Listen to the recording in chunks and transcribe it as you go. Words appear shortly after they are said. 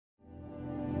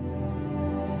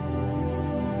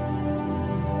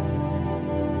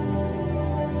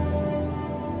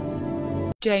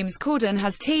James Corden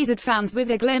has teased fans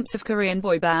with a glimpse of Korean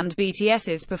boy band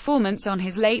BTS's performance on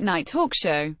his late-night talk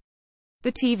show.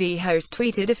 The TV host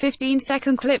tweeted a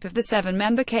 15-second clip of the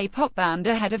seven-member K-pop band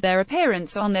ahead of their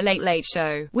appearance on The Late Late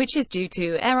Show, which is due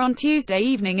to air on Tuesday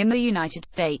evening in the United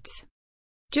States.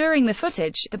 During the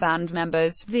footage, the band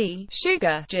members, V,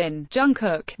 Suga, Jin,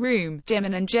 Jungkook, Room,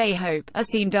 Jimin and J-Hope, are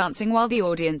seen dancing while the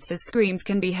audience's screams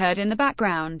can be heard in the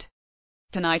background.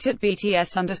 Tonight at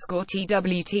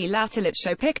BTS_TWT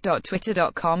Latilitshow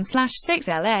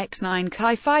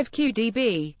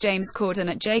pic.twitter.com/6LX9Chi5QDB, James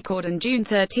Corden at Corden June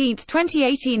 13,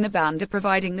 2018. The band are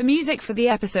providing the music for the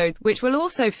episode, which will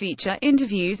also feature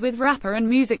interviews with rapper and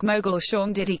music mogul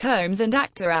Sean Diddy Combs and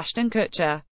actor Ashton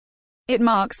Kutcher. It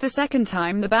marks the second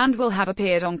time the band will have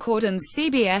appeared on Corden's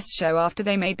CBS show after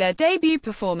they made their debut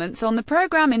performance on the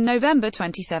program in November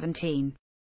 2017.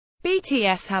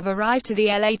 BTS have arrived to the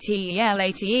LATESHOW.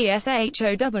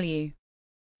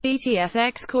 BTS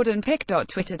x Corden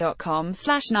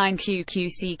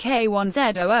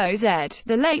pic.twitter.com/9QQCK10OOZ.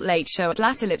 The Late Late Show at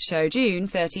Latilitshow June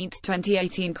 13,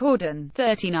 2018. Corden,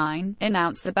 39,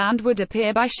 announced the band would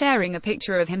appear by sharing a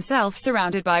picture of himself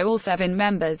surrounded by all seven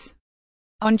members.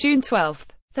 On June 12,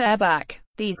 they're back.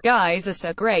 These guys are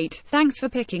so great, thanks for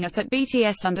picking us at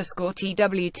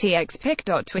BTS_TWTX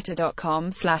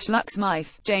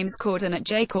pic.twitter.com/LuxMyf. James Corden at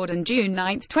Corden June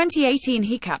 9, 2018.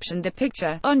 He captioned the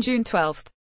picture, on June 12.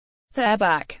 They're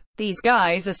back. These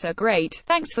guys are so great,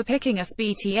 thanks for picking us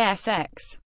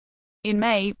BTSX. In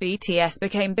May, BTS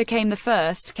became the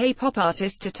first K-pop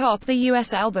artist to top the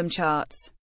US album charts.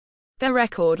 Their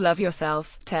record Love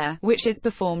Yourself, Te, which is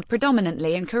performed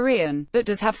predominantly in Korean, but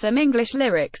does have some English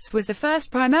lyrics, was the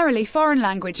first primarily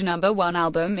foreign-language #1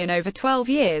 album in over 12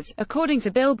 years, according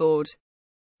to Billboard.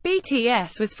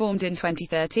 BTS was formed in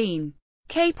 2013.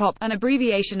 K-pop, an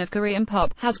abbreviation of Korean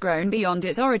pop, has grown beyond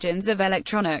its origins of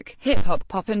electronic, hip-hop,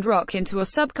 pop and rock into a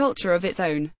subculture of its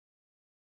own.